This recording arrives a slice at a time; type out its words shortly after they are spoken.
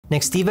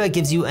Nextiva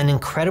gives you an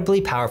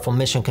incredibly powerful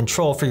mission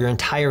control for your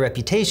entire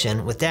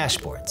reputation with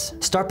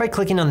dashboards. Start by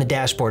clicking on the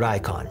dashboard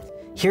icon.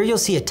 Here you'll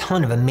see a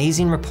ton of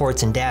amazing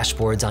reports and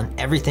dashboards on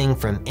everything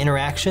from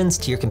interactions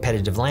to your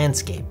competitive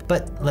landscape.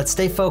 But let's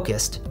stay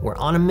focused. We're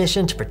on a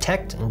mission to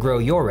protect and grow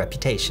your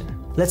reputation.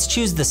 Let's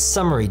choose the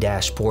summary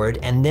dashboard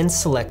and then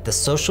select the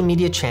social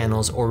media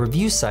channels or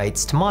review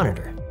sites to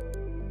monitor.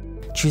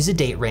 Choose a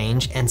date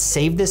range and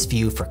save this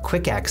view for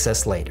quick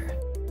access later.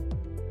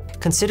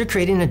 Consider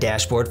creating a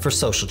dashboard for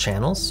social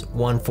channels,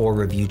 one for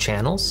review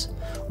channels,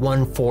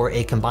 one for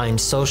a combined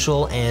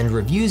social and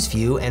reviews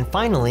view, and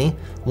finally,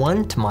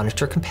 one to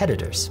monitor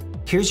competitors.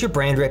 Here's your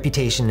brand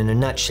reputation in a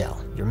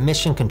nutshell, your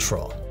mission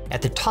control.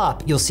 At the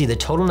top, you'll see the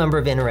total number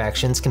of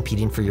interactions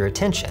competing for your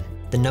attention,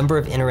 the number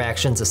of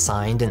interactions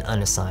assigned and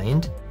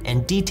unassigned,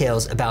 and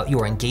details about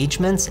your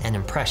engagements and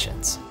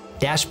impressions.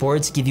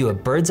 Dashboards give you a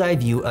bird's eye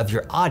view of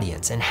your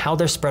audience and how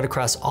they're spread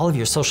across all of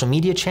your social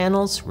media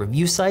channels,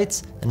 review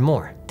sites, and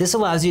more. This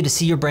allows you to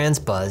see your brand's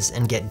buzz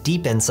and get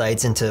deep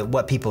insights into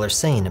what people are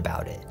saying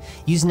about it.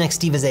 Use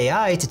Nextiva's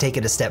AI to take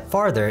it a step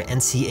farther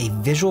and see a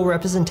visual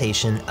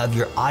representation of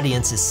your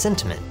audience's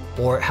sentiment,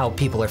 or how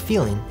people are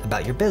feeling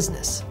about your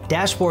business.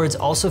 Dashboards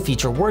also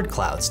feature word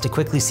clouds to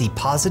quickly see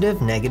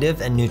positive,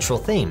 negative, and neutral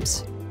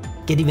themes.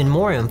 Get even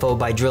more info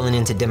by drilling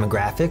into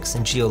demographics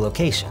and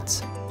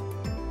geolocations.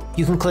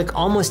 You can click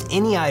almost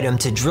any item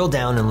to drill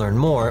down and learn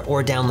more,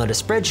 or download a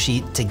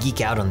spreadsheet to geek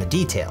out on the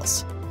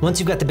details. Once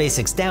you've got the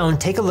basics down,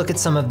 take a look at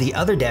some of the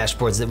other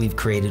dashboards that we've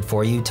created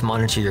for you to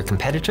monitor your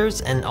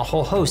competitors and a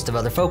whole host of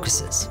other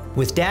focuses.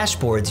 With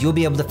dashboards, you'll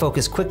be able to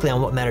focus quickly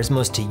on what matters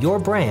most to your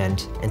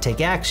brand and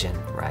take action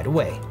right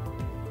away.